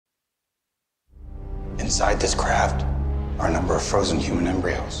Inside this craft are a number of frozen human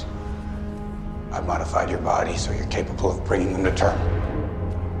embryos. I've modified your body so you're capable of bringing them to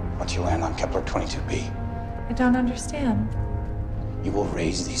term. Once you land on Kepler 22b, I don't understand. you will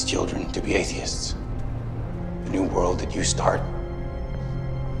raise these children to be atheists. The new world that you start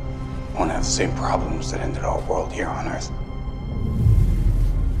won't have the same problems that ended our world here on Earth.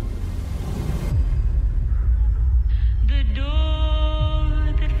 The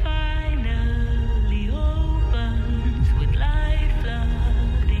door that finally opens with light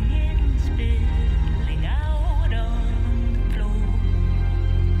flooding in, spilling out on the floor.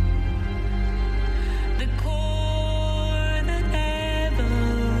 The core that ever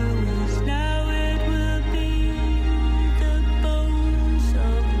was, now it will be the bones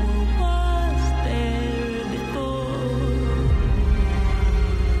of what was there before.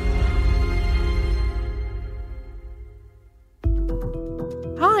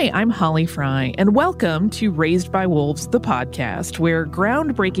 Hi, I'm Holly Fry, and welcome to Raised by Wolves, the podcast, where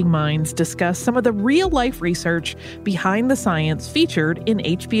groundbreaking minds discuss some of the real-life research behind the science featured in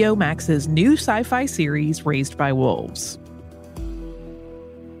HBO Max's new sci-fi series, Raised by Wolves.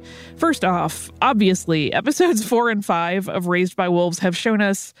 First off, obviously, episodes 4 and 5 of Raised by Wolves have shown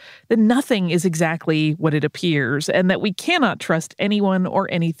us that nothing is exactly what it appears, and that we cannot trust anyone or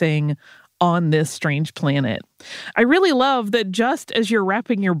anything on this strange planet. I really love that just as you're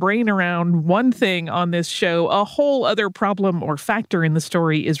wrapping your brain around one thing on this show, a whole other problem or factor in the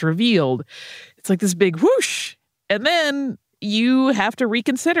story is revealed. It's like this big whoosh, and then you have to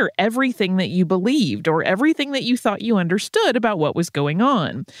reconsider everything that you believed or everything that you thought you understood about what was going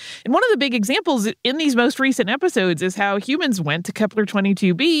on. And one of the big examples in these most recent episodes is how humans went to Kepler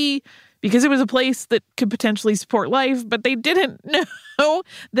 22b because it was a place that could potentially support life, but they didn't know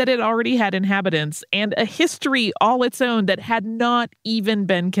that it already had inhabitants and a history all its own that had not even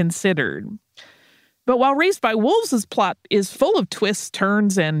been considered. But while Raised by Wolves' plot is full of twists,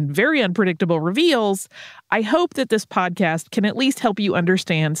 turns, and very unpredictable reveals, I hope that this podcast can at least help you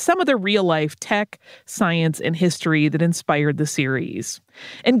understand some of the real-life tech, science, and history that inspired the series.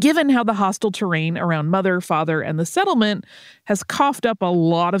 And given how the hostile terrain around Mother, Father, and the settlement has coughed up a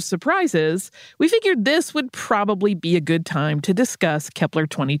lot of surprises, we figured this would probably be a good time to discuss Kepler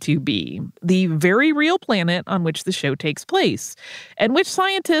 22b, the very real planet on which the show takes place, and which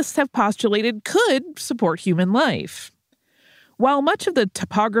scientists have postulated could support human life. While much of the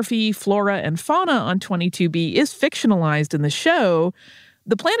topography, flora, and fauna on 22b is fictionalized in the show,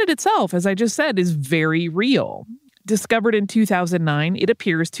 the planet itself, as I just said, is very real. Discovered in 2009, it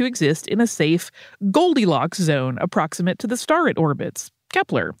appears to exist in a safe Goldilocks zone approximate to the star it orbits,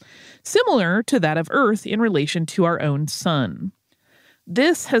 Kepler, similar to that of Earth in relation to our own sun.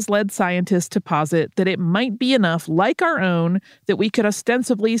 This has led scientists to posit that it might be enough like our own that we could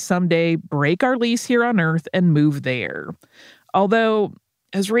ostensibly someday break our lease here on Earth and move there. Although,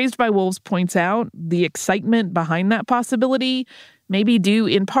 as Raised by Wolves points out, the excitement behind that possibility may be due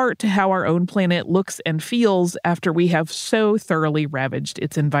in part to how our own planet looks and feels after we have so thoroughly ravaged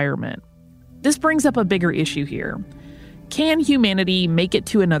its environment. This brings up a bigger issue here. Can humanity make it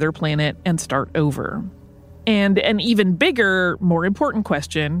to another planet and start over? And an even bigger, more important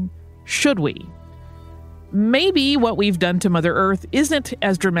question, should we? Maybe what we've done to Mother Earth isn't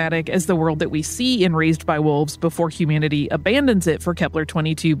as dramatic as the world that we see in Raised by Wolves before humanity abandons it for Kepler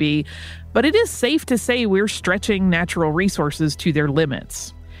 22b, but it is safe to say we're stretching natural resources to their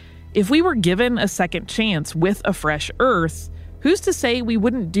limits. If we were given a second chance with a fresh Earth, who's to say we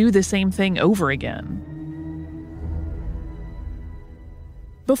wouldn't do the same thing over again?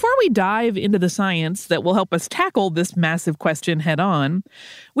 Before we dive into the science that will help us tackle this massive question head-on,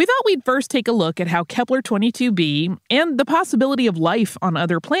 we thought we'd first take a look at how Kepler 22b and the possibility of life on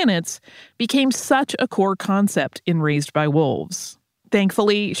other planets became such a core concept in Raised by Wolves.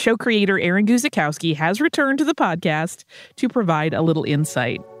 Thankfully, show creator Aaron Guzikowski has returned to the podcast to provide a little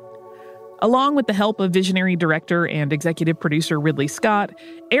insight. Along with the help of visionary director and executive producer Ridley Scott,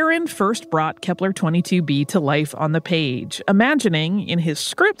 Aaron first brought Kepler 22b to life on the page, imagining, in his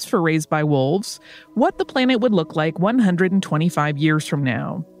scripts for Raised by Wolves, what the planet would look like 125 years from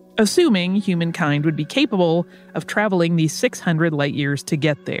now, assuming humankind would be capable of traveling these 600 light years to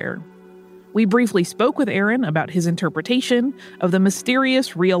get there. We briefly spoke with Aaron about his interpretation of the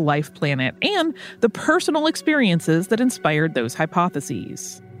mysterious real-life planet and the personal experiences that inspired those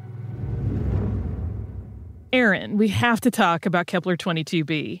hypotheses. Aaron, we have to talk about Kepler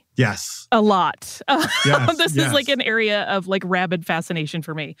 22b. Yes. A lot. Yes, This yes. is like an area of like rabid fascination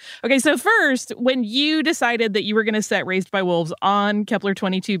for me. Okay, so first, when you decided that you were going to set Raised by Wolves on Kepler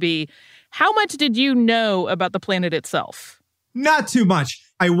 22b, how much did you know about the planet itself? Not too much.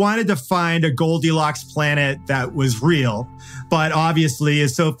 I wanted to find a Goldilocks planet that was real, but obviously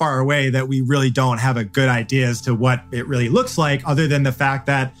is so far away that we really don't have a good idea as to what it really looks like, other than the fact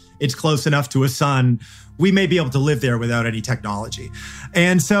that it's close enough to a sun. We may be able to live there without any technology.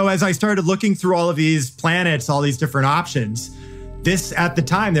 And so as I started looking through all of these planets, all these different options, this at the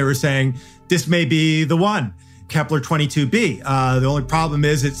time they were saying, this may be the one, Kepler-22b. The only problem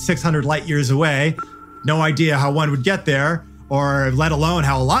is it's 600 light years away. No idea how one would get there, or let alone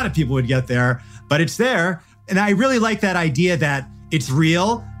how a lot of people would get there, but it's there. And I really like that idea that it's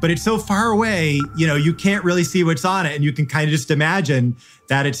real, but it's so far away, you can't really see what's on it. And you can kind of just imagine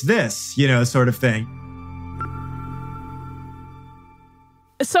that it's this, sort of thing.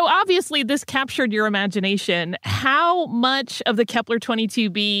 So obviously this captured your imagination. How much of the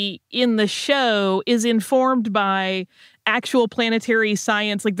Kepler-22b in the show is informed by actual planetary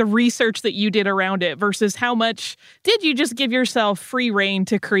science, like the research that you did around it, versus how much did you just give yourself free rein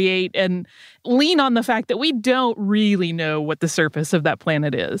to create and lean on the fact that we don't really know what the surface of that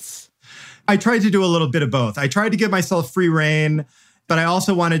planet is? I tried to do a little bit of both. I tried to give myself free rein, but I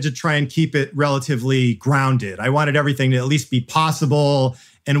also wanted to try and keep it relatively grounded. I wanted everything to at least be possible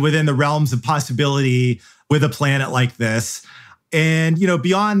and within the realms of possibility with a planet like this. And,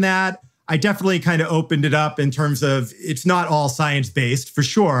 beyond that, I definitely kind of opened it up in terms of it's not all science-based for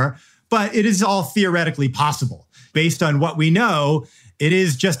sure, but it is all theoretically possible. Based on what we know, it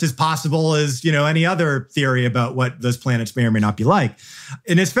is just as possible as, any other theory about what those planets may or may not be like.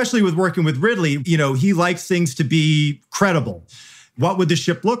 And especially with working with Ridley, he likes things to be credible. What would the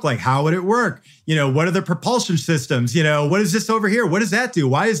ship look like? How would it work? What are the propulsion systems? What is this over here? What does that do?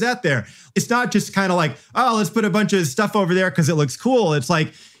 Why is that there? It's not just kind of like, oh, let's put a bunch of stuff over there because it looks cool. It's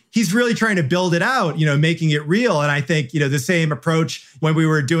like, he's really trying to build it out, making it real. And I think, the same approach when we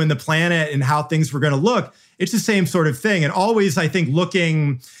were doing the planet and how things were going to look, it's the same sort of thing. And always, I think,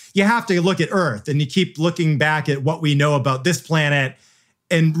 you have to look at Earth and you keep looking back at what we know about this planet.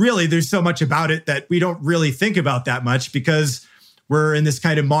 And really, there's so much about it that we don't really think about that much because we're in this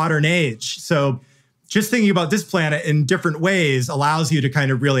kind of modern age. So just thinking about this planet in different ways allows you to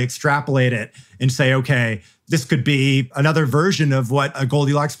kind of really extrapolate it and say, okay, this could be another version of what a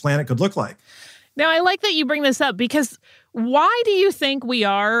Goldilocks planet could look like. Now, I like that you bring this up because why do you think we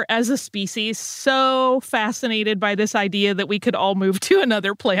are, as a species, so fascinated by this idea that we could all move to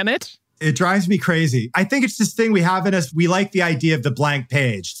another planet? It drives me crazy. I think it's this thing we have in us. We like the idea of the blank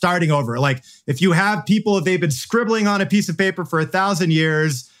page, starting over. Like if you have people, they've been scribbling on a piece of paper for 1,000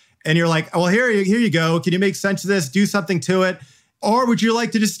 years, and you're like, well, here you go. Can you make sense of this? Do something to it. Or would you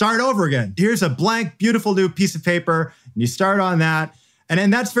like to just start over again? Here's a blank, beautiful new piece of paper, and you start on that.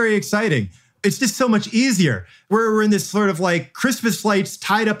 And that's very exciting. It's just so much easier. We're in this sort of like Christmas lights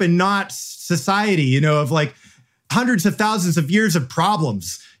tied up in knots society, of like hundreds of thousands of years of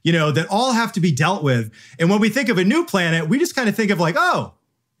problems, that all have to be dealt with. And when we think of a new planet, we just kind of think of like, oh,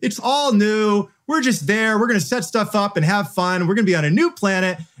 it's all new. We're just there. We're going to set stuff up and have fun. We're going to be on a new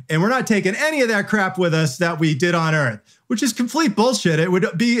planet, and we're not taking any of that crap with us that we did on Earth, which is complete bullshit. It would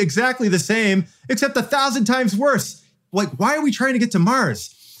be exactly the same, except 1,000 times worse. Like, why are we trying to get to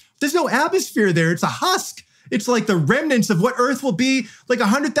Mars? There's no atmosphere there. It's a husk. It's like the remnants of what Earth will be like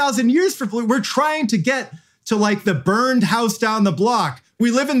 100,000 years from. We're trying to get to like the burned house down the block. We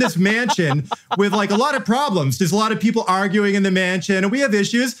live in this mansion with like a lot of problems. There's a lot of people arguing in the mansion and we have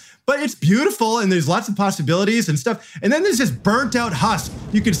issues, but it's beautiful and there's lots of possibilities and stuff. And then there's this burnt out husk.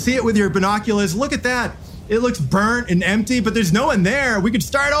 You can see it with your binoculars. Look at that. It looks burnt and empty, but there's no one there. We could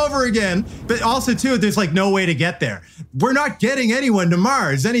start over again. But also, too, there's like no way to get there. We're not getting anyone to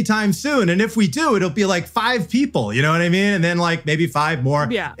Mars anytime soon. And if we do, it'll be like 5 people, you know what I mean? And then like maybe 5 more.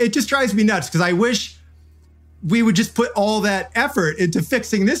 Yeah. It just drives me nuts because I wish we would just put all that effort into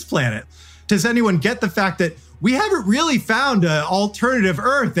fixing this planet. Does anyone get the fact that we haven't really found an alternative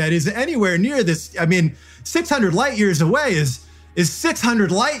Earth that is anywhere near this? I mean, 600 light years away is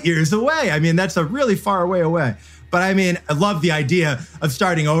 600 light years away. I mean, that's a really far away. But I mean, I love the idea of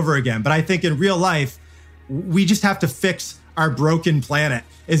starting over again. But I think in real life, we just have to fix our broken planet.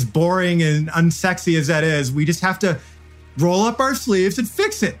 As boring and unsexy as that is, we just have to roll up our sleeves and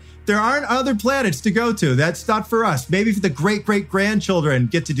fix it. There aren't other planets to go to. That's not for us. Maybe the great-great-grandchildren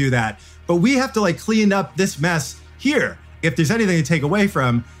get to do that. But we have to like clean up this mess here. If there's anything to take away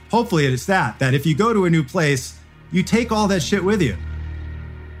from, hopefully it's that if you go to a new place, you take all that shit with you.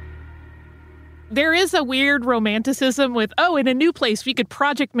 There is a weird romanticism with, in a new place, we could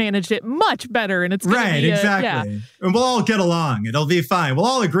project manage it much better. And it's going to be exactly. Yeah. And we'll all get along. It'll be fine. We'll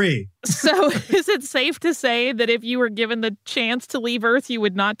all agree. So is it safe to say that if you were given the chance to leave Earth, you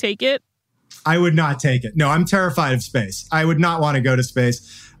would not take it? I would not take it. No, I'm terrified of space. I would not want to go to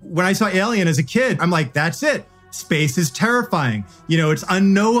space. When I saw Alien as a kid, I'm like, that's it. Space is terrifying. It's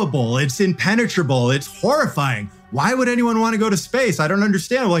unknowable. It's impenetrable. It's horrifying. Why would anyone want to go to space? I don't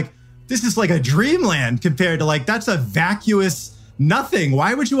understand. Like, this is like a dreamland compared to that's a vacuous nothing.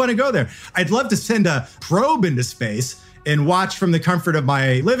 Why would you want to go there? I'd love to send a probe into space and watch from the comfort of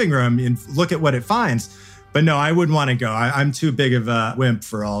my living room and look at what it finds. But no, I wouldn't want to go. I'm too big of a wimp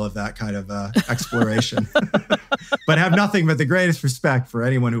for all of that kind of exploration. But have nothing but the greatest respect for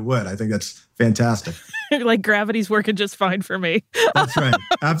anyone who would. I think that's fantastic. Like gravity's working just fine for me. That's right.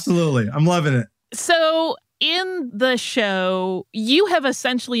 Absolutely. I'm loving it. So in the show, you have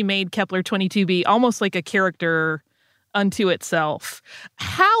essentially made Kepler 22b almost like a character unto itself.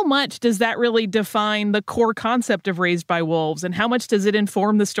 How much does that really define the core concept of Raised by Wolves, and how much does it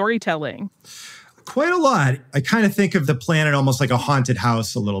inform the storytelling? Quite a lot. I kind of think of the planet almost like a haunted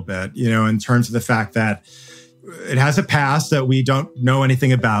house a little bit, in terms of the fact that it has a past that we don't know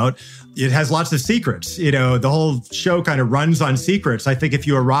anything about. It has lots of secrets. The whole show kind of runs on secrets. I think if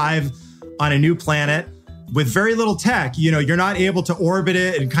you arrive on a new planet with very little tech, you're not able to orbit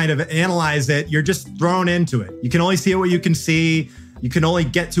it and kind of analyze it. You're just thrown into it. You can only see what you can see. You can only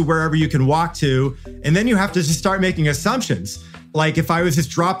get to wherever you can walk to. And then you have to just start making assumptions. Like if I was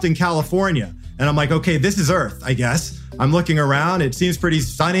just dropped in California and I'm like, okay, this is Earth, I guess. I'm looking around. It seems pretty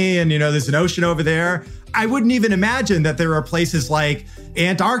sunny. And, there's an ocean over there. I wouldn't even imagine that there are places like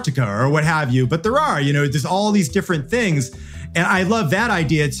Antarctica or what have you. But there are, there's all these different things. And I love that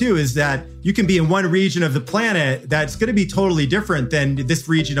idea, too, is that you can be in one region of the planet that's going to be totally different than this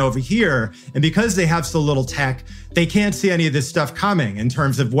region over here. And because they have so little tech, they can't see any of this stuff coming in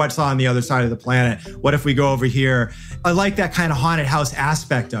terms of what's on the other side of the planet. What if we go over here? I like that kind of haunted house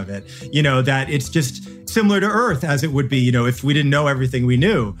aspect of it, that it's just similar to Earth as it would be, if we didn't know everything we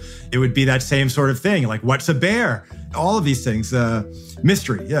knew. It would be that same sort of thing. Like, what's a bear? All of these things,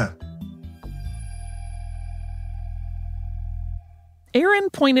 mystery, yeah. Aaron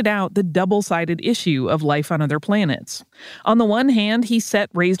pointed out the double-sided issue of life on other planets. On the one hand, he set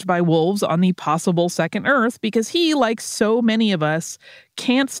Raised by Wolves on the possible second Earth because he, like so many of us,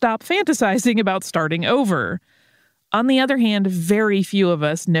 can't stop fantasizing about starting over. On the other hand, very few of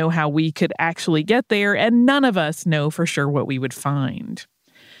us know how we could actually get there, and none of us know for sure what we would find.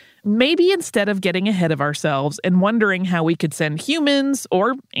 Maybe instead of getting ahead of ourselves and wondering how we could send humans,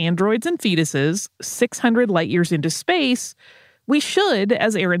 or androids and fetuses, 600 light years into space, we should,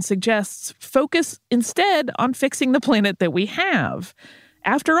 as Aaron suggests, focus instead on fixing the planet that we have.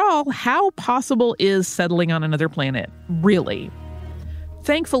 After all, how possible is settling on another planet, really?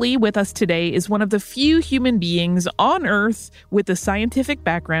 Thankfully, with us today is one of the few human beings on Earth with the scientific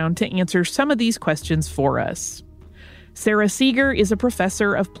background to answer some of these questions for us. Sara Seager is a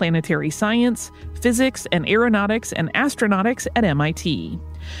professor of planetary science, physics, and aeronautics and astronautics at MIT.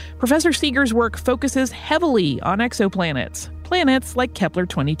 Professor Seager's work focuses heavily on exoplanets, planets like Kepler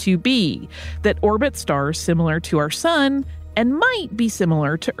 22b, that orbit stars similar to our Sun and might be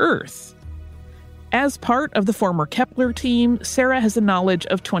similar to Earth. As part of the former Kepler team, Sara has a knowledge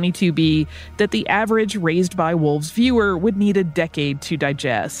of 22b that the average Raised by Wolves viewer would need a decade to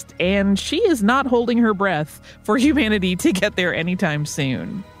digest, and she is not holding her breath for humanity to get there anytime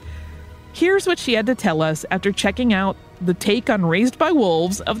soon. Here's what she had to tell us after checking out the take on Raised by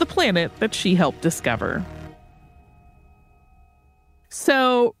Wolves of the planet that she helped discover.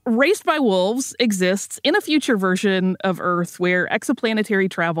 So, Raised by Wolves exists in a future version of Earth where exoplanetary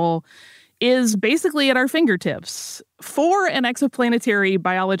travel is basically at our fingertips. For an exoplanetary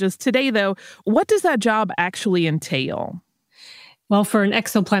biologist today, though, what does that job actually entail? Well, for an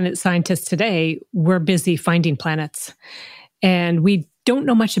exoplanet scientist today, we're busy finding planets. And we don't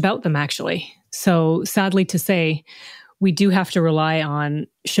know much about them, actually. So sadly to say, we do have to rely on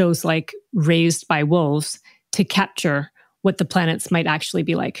shows like Raised by Wolves to capture what the planets might actually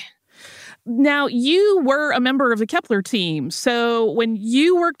be like. Now, you were a member of the Kepler team. So when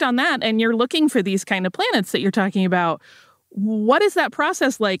you worked on that and you're looking for these kind of planets that you're talking about, what is that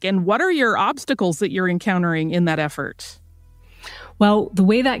process like? And what are your obstacles that you're encountering in that effort? Well, the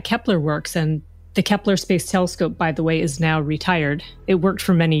way that Kepler works, and the Kepler Space Telescope, by the way, is now retired. It worked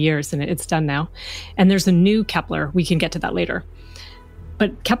for many years and it's done now. And there's a new Kepler. We can get to that later.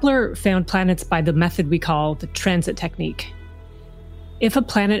 But Kepler found planets by the method we call the transit technique. If a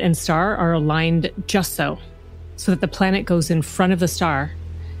planet and star are aligned just so that the planet goes in front of the star,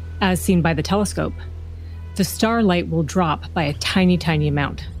 as seen by the telescope, the starlight will drop by a tiny, tiny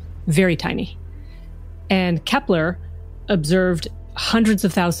amount, very tiny. And Kepler observed hundreds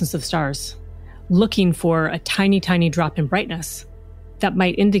of thousands of stars, looking for a tiny, tiny drop in brightness that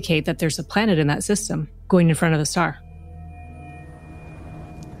might indicate that there's a planet in that system going in front of the star.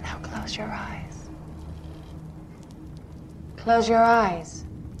 Now close your eyes. Close your eyes.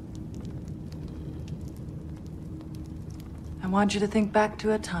 I want you to think back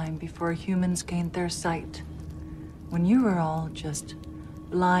to a time before humans gained their sight, when you were all just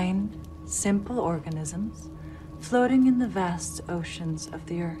blind, simple organisms floating in the vast oceans of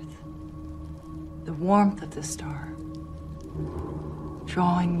the Earth. The warmth of the star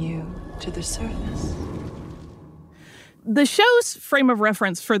drawing you to the surface. The show's frame of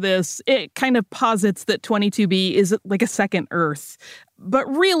reference for this, it kind of posits that 22b is like a second Earth. But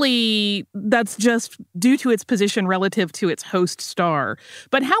really, that's just due to its position relative to its host star.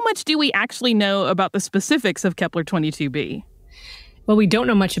 But how much do we actually know about the specifics of Kepler 22b? Well, we don't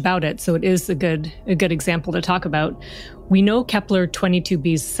know much about it, so it is a good example to talk about. We know Kepler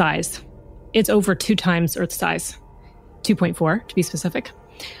 22b's size. It's over 2 times Earth size, 2.4 to be specific.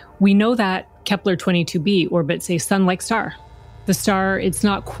 We know that Kepler 22b orbits a sun-like star. The star, it's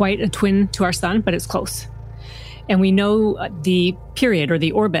not quite a twin to our sun, but it's close. And we know the period or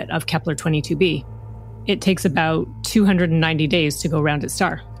the orbit of Kepler 22b. It takes about 290 days to go around its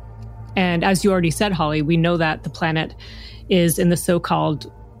star. And as you already said, Holly, we know that the planet is in the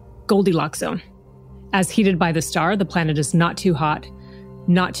so-called Goldilocks zone. As heated by the star, the planet is not too hot,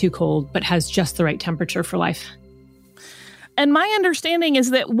 not too cold, but has just the right temperature for life. And my understanding is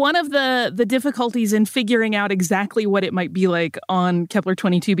that one of the difficulties in figuring out exactly what it might be like on Kepler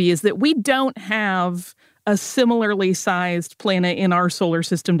 22b is that we don't have a similarly sized planet in our solar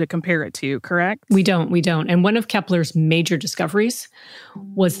system to compare it to, correct? We don't. And one of Kepler's major discoveries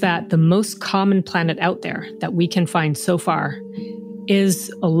was that the most common planet out there that we can find so far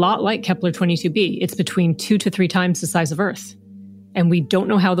is a lot like Kepler 22b. It's between 2 to 3 times the size of Earth. And we don't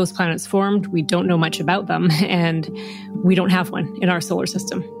know how those planets formed. We don't know much about them. And we don't have one in our solar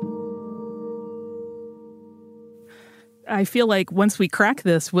system. I feel like once we crack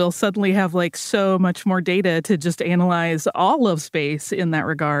this, we'll suddenly have like so much more data to just analyze all of space in that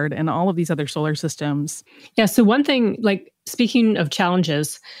regard and all of these other solar systems. Yeah. So one thing, like speaking of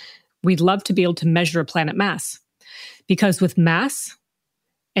challenges, we'd love to be able to measure a planet mass, because with mass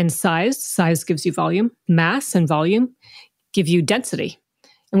and size gives you volume, mass and volume give you density.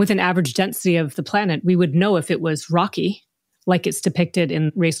 And with an average density of the planet, we would know if it was rocky, like it's depicted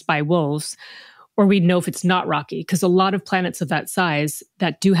in Raised by Wolves, or we'd know if it's not rocky, because a lot of planets of that size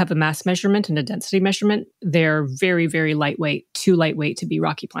that do have a mass measurement and a density measurement, they're very, very lightweight, too lightweight to be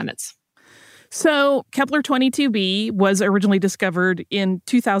rocky planets. So Kepler 22b was originally discovered in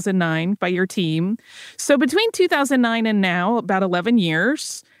 2009 by your team. So between 2009 and now, about 11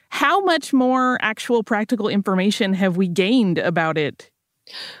 years, how much more actual practical information have we gained about it?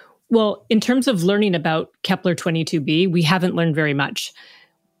 Well, in terms of learning about Kepler 22b, we haven't learned very much.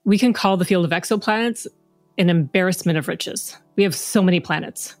 We can call the field of exoplanets an embarrassment of riches. We have so many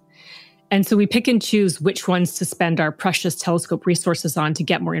planets. And so we pick and choose which ones to spend our precious telescope resources on to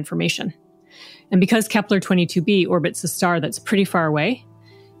get more information. And because Kepler 22b orbits a star that's pretty far away,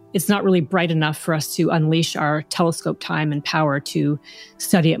 it's not really bright enough for us to unleash our telescope time and power to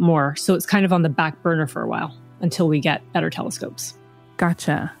study it more. So it's kind of on the back burner for a while until we get better telescopes.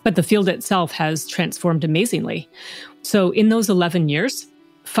 Gotcha. But the field itself has transformed amazingly. So in those 11 years,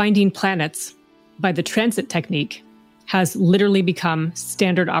 finding planets by the transit technique has literally become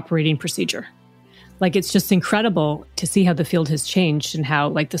standard operating procedure. Like, it's just incredible to see how the field has changed and how,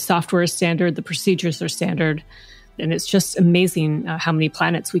 like, the software is standard, the procedures are standard. And it's just amazing how many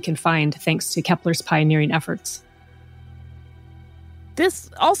planets we can find thanks to Kepler's pioneering efforts.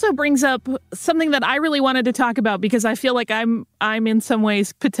 This also brings up something that I really wanted to talk about, because I feel like I'm in some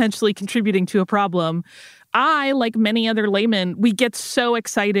ways potentially contributing to a problem. I, like many other laymen, we get so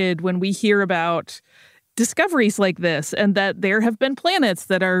excited when we hear about discoveries like this and that there have been planets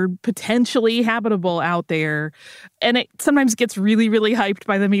that are potentially habitable out there. And it sometimes gets really, really hyped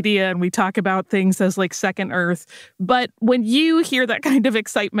by the media, and we talk about things as like second Earth. But when you hear that kind of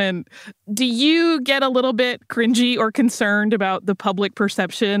excitement, do you get a little bit cringy or concerned about the public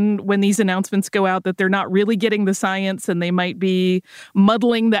perception when these announcements go out that they're not really getting the science and they might be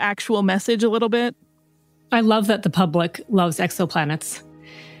muddling the actual message a little bit? I love that the public loves exoplanets.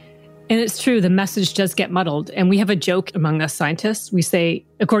 And it's true, the message does get muddled. And we have a joke among us scientists. We say,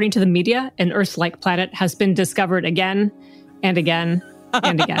 according to the media, an Earth-like planet has been discovered again and again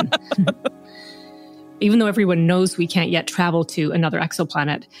and again. Even though everyone knows we can't yet travel to another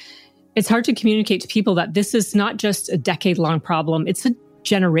exoplanet, it's hard to communicate to people that this is not just a decade-long problem. It's a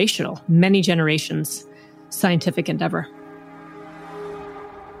generational, many generations scientific endeavor.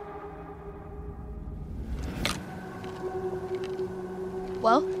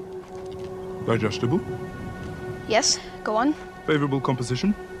 Well, Digestible? yes, go on. Favorable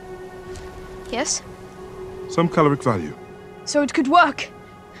composition? Yes. Some caloric value? So it could work.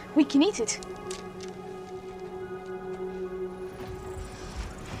 We can eat it.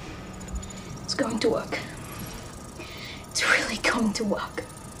 It's going to work. It's really going to work.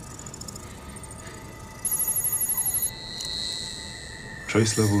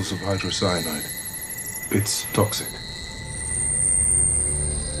 Trace levels of hydrocyanide. It's toxic.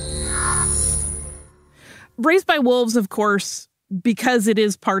 Raised by Wolves, of course, because it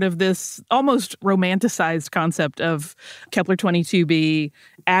is part of this almost romanticized concept of Kepler-22b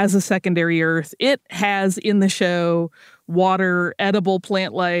as a secondary Earth, it has in the show water, edible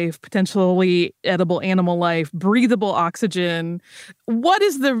plant life, potentially edible animal life, breathable oxygen. What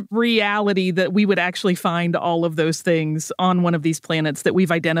is the reality that we would actually find all of those things on one of these planets that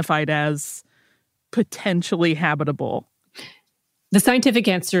we've identified as potentially habitable? The scientific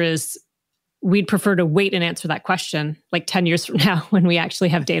answer is we'd prefer to wait and answer that question like 10 years from now when we actually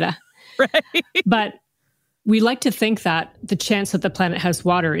have data. Right. But we like to think that the chance that the planet has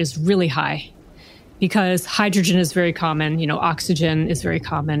water is really high because hydrogen is very common, oxygen is very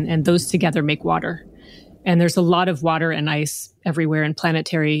common, and those together make water. And there's a lot of water and ice everywhere in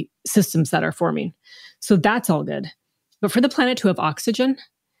planetary systems that are forming. So that's all good. But for the planet to have oxygen,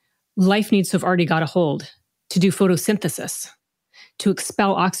 life needs to have already got a hold to do photosynthesis, to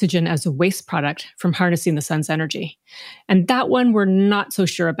expel oxygen as a waste product from harnessing the sun's energy. And that one we're not so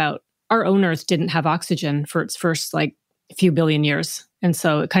sure about. Our own Earth didn't have oxygen for its first few billion years. And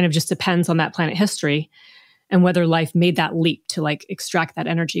so it kind of just depends on that planet history and whether life made that leap to extract that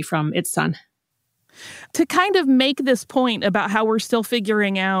energy from its sun. To kind of make this point about how we're still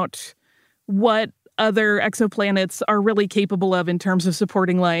figuring out what other exoplanets are really capable of in terms of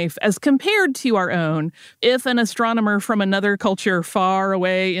supporting life as compared to our own. If an astronomer from another culture far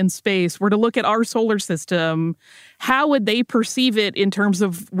away in space were to look at our solar system, how would they perceive it in terms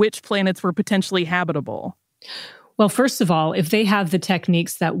of which planets were potentially habitable? Well, first of all, if they have the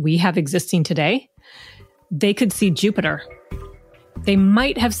techniques that we have existing today, they could see Jupiter. They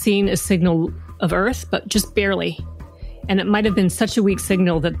might have seen a signal of Earth, but just barely. And it might have been such a weak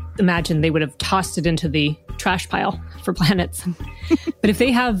signal that, imagine, they would have tossed it into the trash pile for planets. But if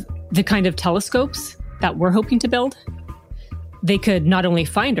they have the kind of telescopes that we're hoping to build, they could not only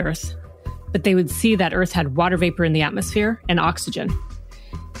find Earth, but they would see that Earth had water vapor in the atmosphere and oxygen.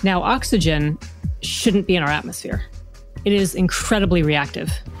 Now, oxygen shouldn't be in our atmosphere. It is incredibly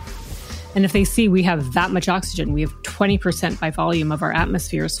reactive. And if they see we have that much oxygen, we have 20% by volume of our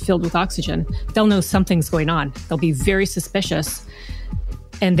atmospheres filled with oxygen, they'll know something's going on. They'll be very suspicious.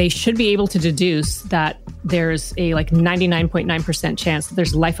 And they should be able to deduce that there's a 99.9% chance that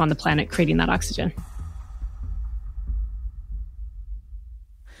there's life on the planet creating that oxygen.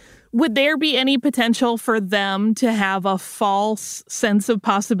 Would there be any potential for them to have a false sense of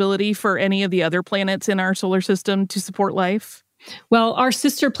possibility for any of the other planets in our solar system to support life? Well, our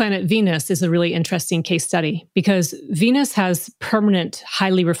sister planet Venus is a really interesting case study because Venus has permanent,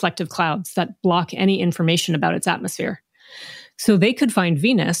 highly reflective clouds that block any information about its atmosphere. So they could find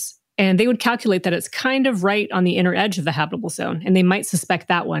Venus and they would calculate that it's kind of right on the inner edge of the habitable zone, and they might suspect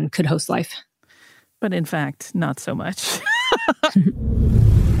that one could host life. But in fact, not so much.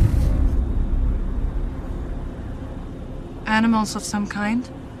 Animals of some kind?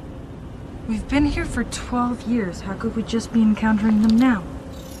 We've been here for 12 years. How could we just be encountering them now?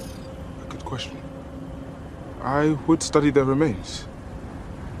 Good question. I would study their remains,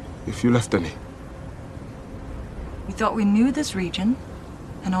 if you left any. We thought we knew this region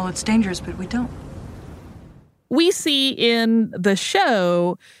and all its dangers, but we don't. We see in the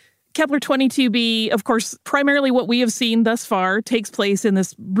show Kepler-22b, of course, primarily what we have seen thus far takes place in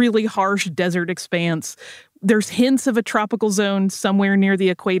this really harsh desert expanse. There's hints of a tropical zone somewhere near the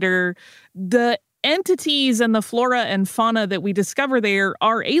equator. The entities and the flora and fauna that we discover there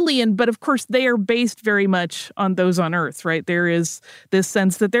are alien, but of course they are based very much on those on Earth, right? There is this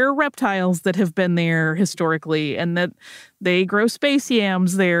sense that there are reptiles that have been there historically and that they grow space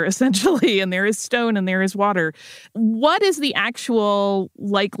yams there essentially, and there is stone and there is water. What is the actual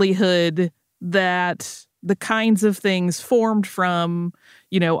likelihood that the kinds of things formed from,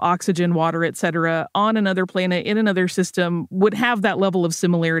 oxygen, water, et cetera, on another planet, in another system, would have that level of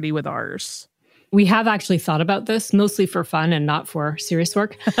similarity with ours? We have actually thought about this, mostly for fun and not for serious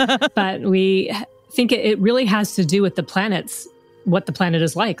work. But we think it really has to do with the planets, what the planet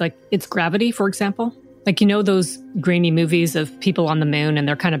is like its gravity, for example. Those grainy movies of people on the moon and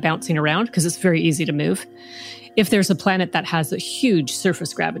they're kind of bouncing around because it's very easy to move. If there's a planet that has a huge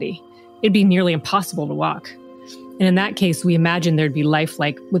surface gravity, it'd be nearly impossible to walk. And in that case, we imagine there'd be life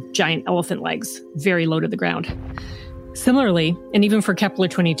like with giant elephant legs, very low to the ground. Similarly, and even for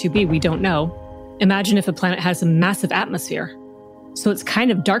Kepler-22b, we don't know, imagine if a planet has a massive atmosphere. So it's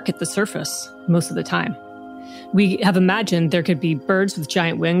kind of dark at the surface most of the time. We have imagined there could be birds with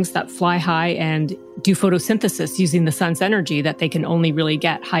giant wings that fly high and do photosynthesis using the sun's energy that they can only really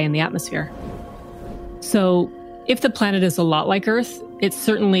get high in the atmosphere. So if the planet is a lot like Earth, it's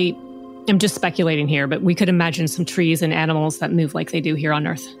certainly, I'm just speculating here, but we could imagine some trees and animals that move like they do here on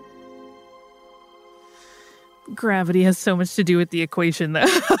Earth. Gravity has so much to do with the equation, though.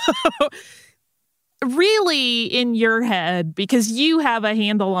 Really, in your head, because you have a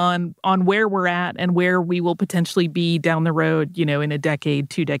handle on where we're at and where we will potentially be down the road, you know, in a decade,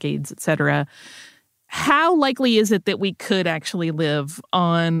 2 decades, et cetera. How likely is it that we could actually live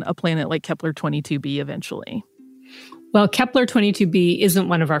on a planet like Kepler-22b eventually? Well, Kepler-22b isn't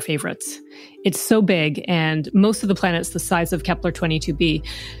one of our favorites. It's so big, and most of the planets the size of Kepler-22b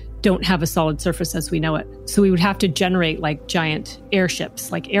don't have a solid surface as we know it. So we would have to generate like giant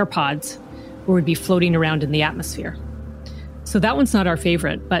airships, like air pods, where we'd be floating around in the atmosphere. So that one's not our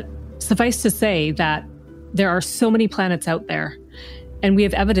favorite, but suffice to say that there are so many planets out there, and we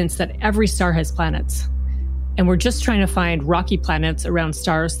have evidence that every star has planets. And we're just trying to find rocky planets around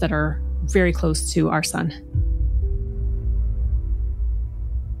stars that are very close to our sun.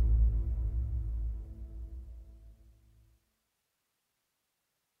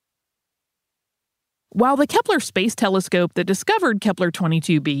 While the Kepler Space Telescope that discovered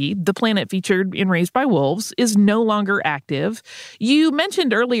Kepler-22b, the planet featured in Raised by Wolves, is no longer active, you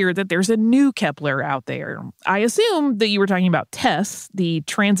mentioned earlier that there's a new Kepler out there. I assume that you were talking about TESS, the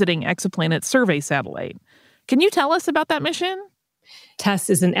Transiting Exoplanet Survey Satellite. Can you tell us about that mission? TESS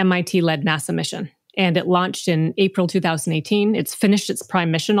is an MIT-led NASA mission, and it launched in April 2018. It's finished its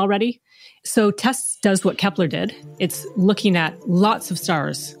prime mission already. So TESS does what Kepler did. It's looking at lots of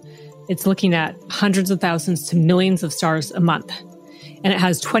stars. It's looking at hundreds of thousands to millions of stars a month. And it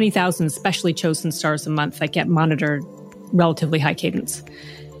has 20,000 specially chosen stars a month that get monitored relatively high cadence.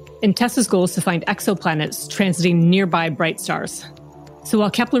 And TESS's goal is to find exoplanets transiting nearby bright stars. So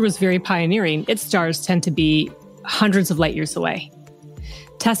while Kepler was very pioneering, its stars tend to be hundreds of light years away.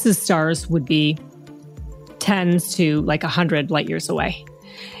 TESS's stars would be tens to like 100 light years away.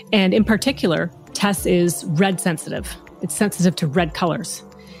 And in particular, TESS is red sensitive. It's sensitive to red colors,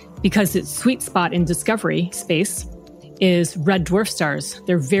 because its sweet spot in discovery space is red dwarf stars.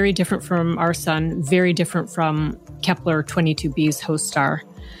 They're very different from our sun, very different from Kepler-22b's host star.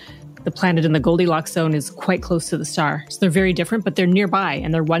 The planet in the Goldilocks zone is quite close to the star. So they're very different, but they're nearby,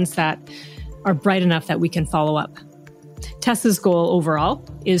 and they're ones that are bright enough that we can follow up. TESS's goal overall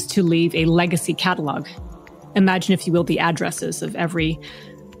is to leave a legacy catalog. Imagine, if you will, the addresses of every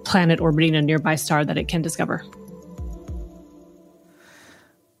planet orbiting a nearby star that it can discover.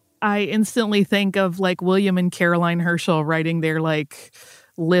 I instantly think of like William and Caroline Herschel writing their like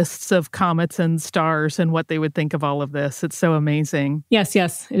lists of comets and stars and what they would think of all of this. It's so amazing. Yes,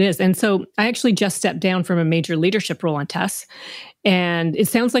 it is. And so I actually just stepped down from a major leadership role on TESS. And it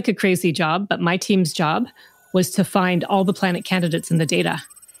sounds like a crazy job, but my team's job was to find all the planet candidates in the data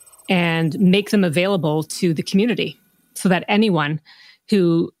and make them available to the community so that anyone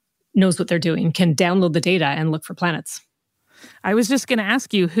who knows what they're doing can download the data and look for planets. I was just going to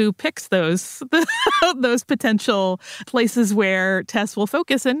ask you who picks those those potential places where TESS will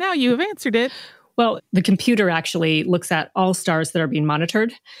focus, and now you have answered it. Well, the computer actually looks at all stars that are being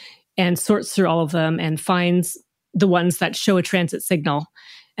monitored and sorts through all of them and finds the ones that show a transit signal.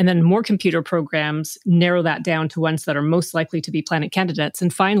 And then more computer programs narrow that down to ones that are most likely to be planet candidates.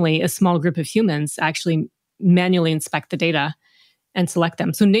 And finally, a small group of humans actually manually inspect the data and select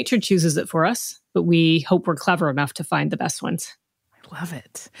them. So nature chooses it for us, but we hope we're clever enough to find the best ones. I love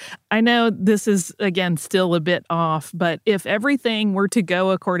it. I know this is, again, still a bit off, but if everything were to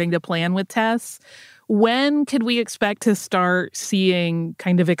go according to plan with TESS, when could we expect to start seeing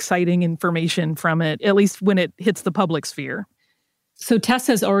kind of exciting information from it, at least when it hits the public sphere? So TESS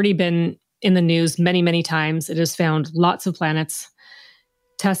has already been in the news many, many times. It has found lots of planets.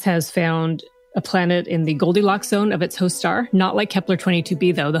 TESS has found a planet in the Goldilocks zone of its host star. Not like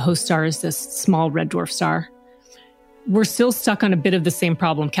Kepler-22b, though. The host star is this small red dwarf star. We're still stuck on a bit of the same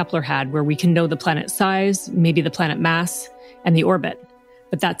problem Kepler had, where we can know the planet size, maybe the planet mass, and the orbit.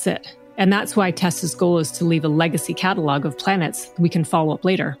 But that's it. And that's why TESS's goal is to leave a legacy catalog of planets we can follow up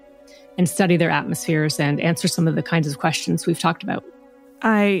later and study their atmospheres and answer some of the kinds of questions we've talked about.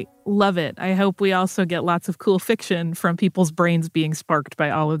 I love it. I hope we also get lots of cool fiction from people's brains being sparked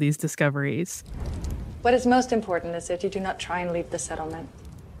by all of these discoveries. What is most important is that you do not try and leave the settlement.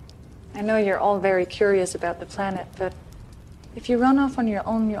 I know you're all very curious about the planet, but if you run off on your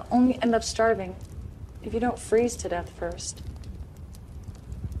own, you'll only end up starving if you don't freeze to death first.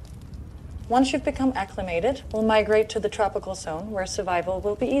 Once you've become acclimated, we'll migrate to the tropical zone where survival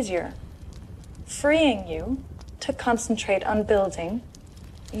will be easier, freeing you to concentrate on building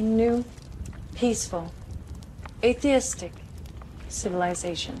a new, peaceful, atheistic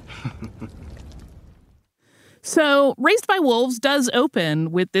civilization. So, Raised by Wolves does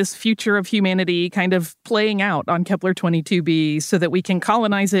open with this future of humanity kind of playing out on Kepler 22b so that we can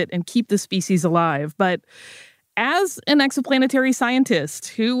colonize it and keep the species alive. But as an exoplanetary scientist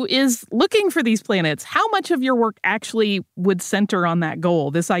who is looking for these planets, how much of your work actually would center on that goal,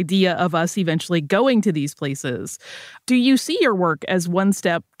 this idea of us eventually going to these places? Do you see your work as one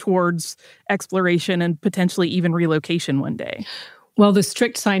step towards exploration and potentially even relocation one day? Well, the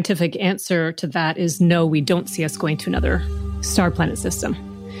strict scientific answer to that is no, we don't see us going to another star-planet system.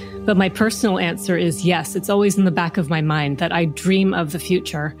 But my personal answer is yes, it's always in the back of my mind that I dream of the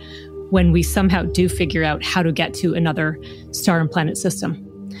future when we somehow do figure out how to get to another star and planet system.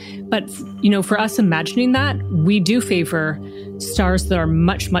 But, for us imagining that, we do favor stars that are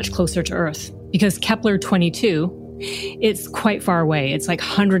much, much closer to Earth. Because Kepler 22, it's quite far away. It's like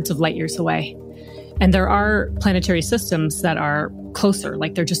hundreds of light years away. And there are planetary systems that are closer,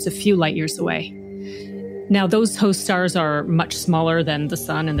 like they're just a few light years away. Now, those host stars are much smaller than the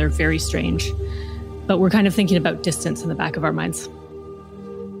sun, and they're very strange. But we're kind of thinking about distance in the back of our minds.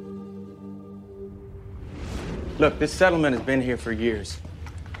 Look, this settlement has been here for years.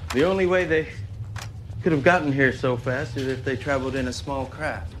 The only way they could have gotten here so fast is if they traveled in a small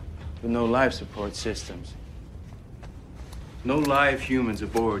craft with no life support systems. No live humans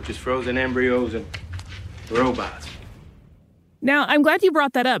aboard, just frozen embryos and robots. Now, I'm glad you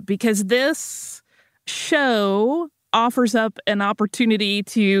brought that up because this show offers up an opportunity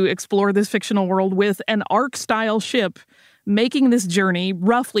to explore this fictional world with an Ark-style ship making this journey,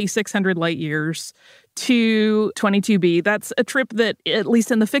 roughly 600 light years, to 22b. That's a trip that, at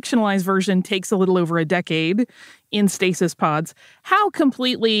least in the fictionalized version, takes a little over a decade in stasis pods. How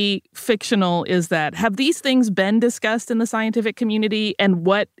completely fictional is that? Have these things been discussed in the scientific community and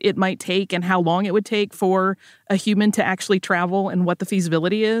what it might take and how long it would take for a human to actually travel and what the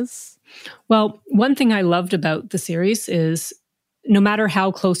feasibility is? Well, one thing I loved about the series is no matter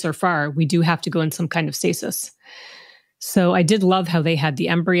how close or far, we do have to go in some kind of stasis. So I did love how they had the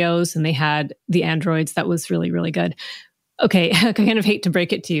embryos and they had the androids. That was really, really good. Okay, I kind of hate to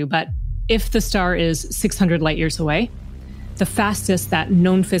break it to you, but if the star is 600 light years away, the fastest that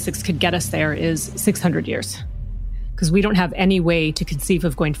known physics could get us there is 600 years. Because we don't have any way to conceive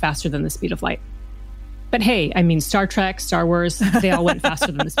of going faster than the speed of light. But hey, I mean, Star Trek, Star Wars, they all went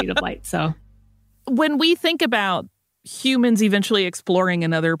faster than the speed of light. So when we think about humans eventually exploring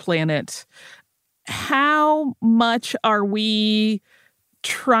another planet, how much are we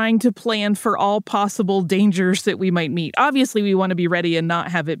trying to plan for all possible dangers that we might meet? Obviously, we want to be ready and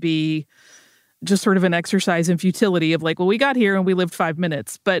not have it be just sort of an exercise in futility of like, well, we got here and we lived 5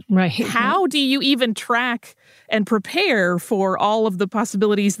 minutes. But how do you even track and prepare for all of the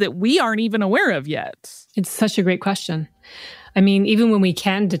possibilities that we aren't even aware of yet? It's such a great question. I mean, even when we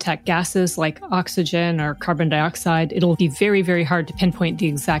can detect gases like oxygen or carbon dioxide, it'll be very, very hard to pinpoint the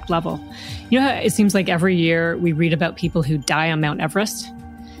exact level. You know how it seems like every year we read about people who die on Mount Everest?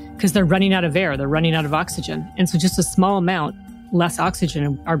 Because they're running out of air, they're running out of oxygen. And so just a small amount, less oxygen,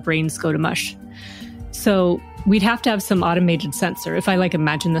 and our brains go to mush. So we'd have to have some automated sensor. If I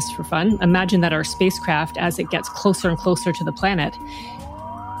imagine this for fun, imagine that our spacecraft, as it gets closer and closer to the planet,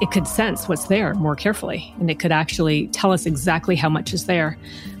 it could sense what's there more carefully, and it could actually tell us exactly how much is there.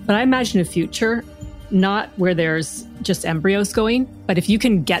 But I imagine a future not where there's just embryos going, but if you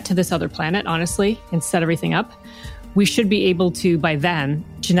can get to this other planet, honestly, and set everything up, we should be able to, by then,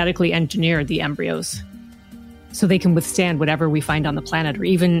 genetically engineer the embryos so they can withstand whatever we find on the planet, or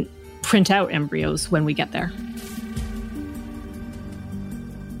even print out embryos when we get there.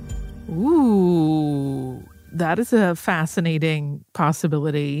 Ooh. That is a fascinating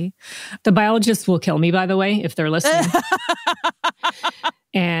possibility. The biologists will kill me, by the way, if they're listening.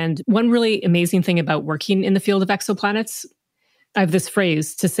 And one really amazing thing about working in the field of exoplanets, I have this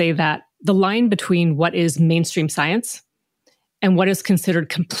phrase to say that the line between what is mainstream science and what is considered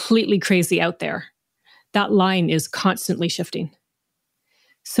completely crazy out there, that line is constantly shifting.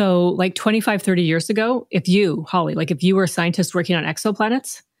 So 25, 30 years ago, if you, Holly, if you were a scientist working on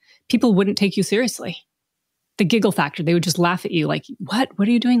exoplanets, people wouldn't take you seriously. The giggle factor, they would just laugh at you what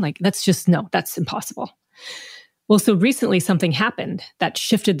are you doing? That's just, no, that's impossible. Well, so recently something happened that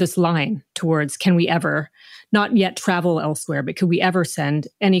shifted this line towards, can we ever not yet travel elsewhere, but could we ever send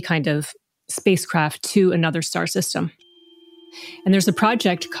any kind of spacecraft to another star system? And there's a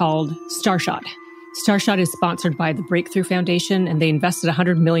project called Starshot. Starshot is sponsored by the Breakthrough Foundation, and they invested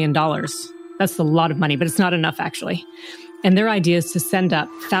 $100 million. That's a lot of money, but it's not enough, actually. And their idea is to send up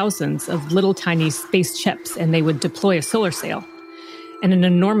thousands of little tiny space chips, and they would deploy a solar sail. And an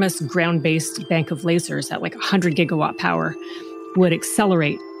enormous ground-based bank of lasers at like 100 gigawatt power would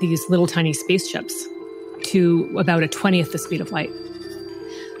accelerate these little tiny spaceships to about a 20th the speed of light.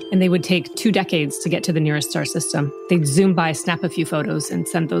 And they would take 2 decades to get to the nearest star system. They'd zoom by, snap a few photos, and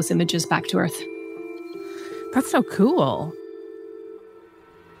send those images back to Earth. That's so cool.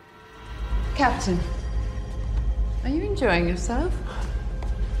 Captain, are you enjoying yourself?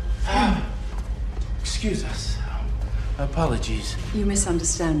 Excuse us. Apologies. You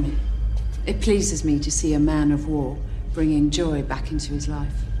misunderstand me. It pleases me to see a man of war bringing joy back into his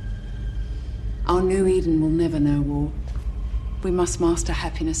life. Our new Eden will never know war. We must master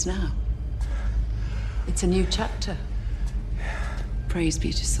happiness now. It's a new chapter. Praise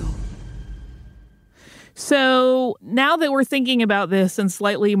be to Saul. So now that we're thinking about this in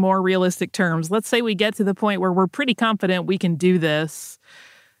slightly more realistic terms, let's say we get to the point where we're pretty confident we can do this.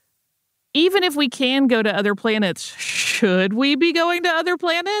 Even if we can go to other planets, should we be going to other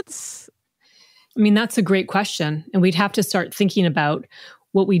planets? I mean, that's a great question. And we'd have to start thinking about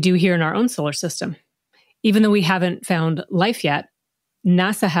what we do here in our own solar system. Even though we haven't found life yet,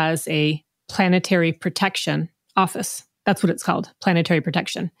 NASA has a planetary protection office. That's what it's called, planetary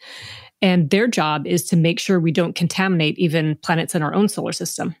protection. And their job is to make sure we don't contaminate even planets in our own solar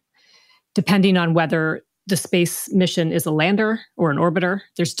system. Depending on whether the space mission is a lander or an orbiter,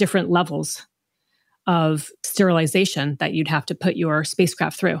 there's different levels of sterilization that you'd have to put your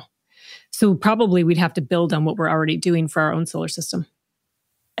spacecraft through. So probably we'd have to build on what we're already doing for our own solar system.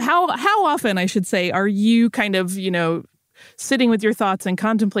 How often, I should say, are you kind of, sitting with your thoughts and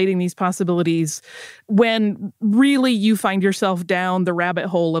contemplating these possibilities when really you find yourself down the rabbit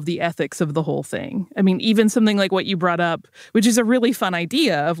hole of the ethics of the whole thing? I mean, even something like what you brought up, which is a really fun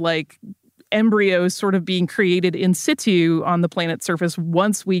idea of like embryos sort of being created in situ on the planet's surface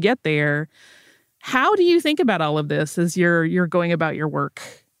once we get there. How do you think about all of this as you're going about your work?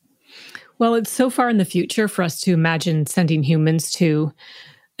 Well, it's so far in the future for us to imagine sending humans to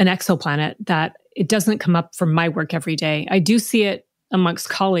an exoplanet that it doesn't come up from my work every day. I do see it amongst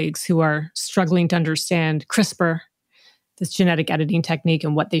colleagues who are struggling to understand CRISPR, this genetic editing technique,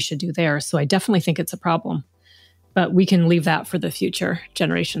 and what they should do there. So I definitely think it's a problem. But we can leave that for the future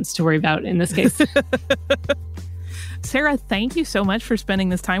generations to worry about in this case. Sarah, thank you so much for spending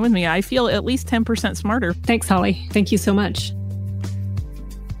this time with me. I feel at least 10% smarter. Thanks, Holly. Thank you so much.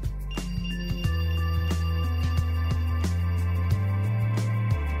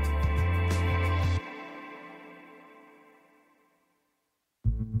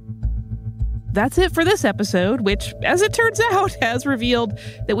 That's it for this episode, which, as it turns out, has revealed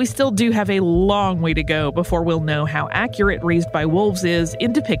that we still do have a long way to go before we'll know how accurate Raised by Wolves is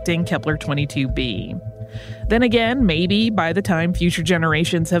in depicting Kepler-22b. Then again, maybe by the time future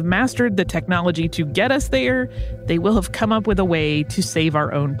generations have mastered the technology to get us there, they will have come up with a way to save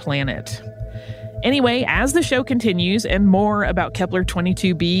our own planet. Anyway, as the show continues and more about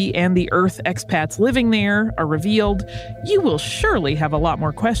Kepler-22b and the Earth expats living there are revealed, you will surely have a lot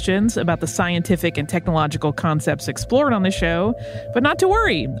more questions about the scientific and technological concepts explored on the show. But not to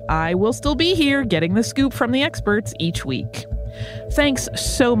worry, I will still be here getting the scoop from the experts each week. Thanks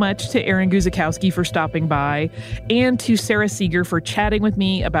so much to Aaron Guzikowski for stopping by, and to Sarah Seeger for chatting with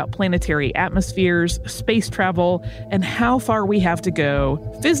me about planetary atmospheres, space travel, and how far we have to go,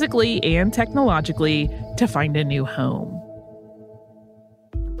 physically and technologically, to find a new home.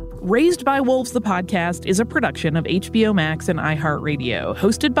 Raised by Wolves, the podcast, is a production of HBO Max and iHeartRadio,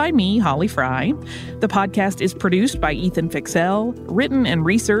 hosted by me, Holly Fry. The podcast is produced by Ethan Fixell, written and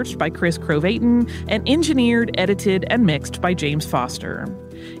researched by Chris Crovaton, and engineered, edited, and mixed by James Foster.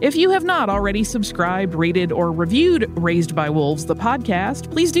 If you have not already subscribed, rated, or reviewed Raised by Wolves, the podcast,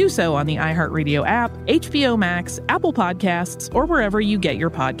 please do so on the iHeartRadio app, HBO Max, Apple Podcasts, or wherever you get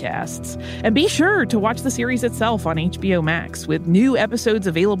your podcasts. And be sure to watch the series itself on HBO Max, with new episodes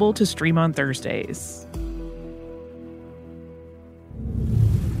available to stream on Thursdays.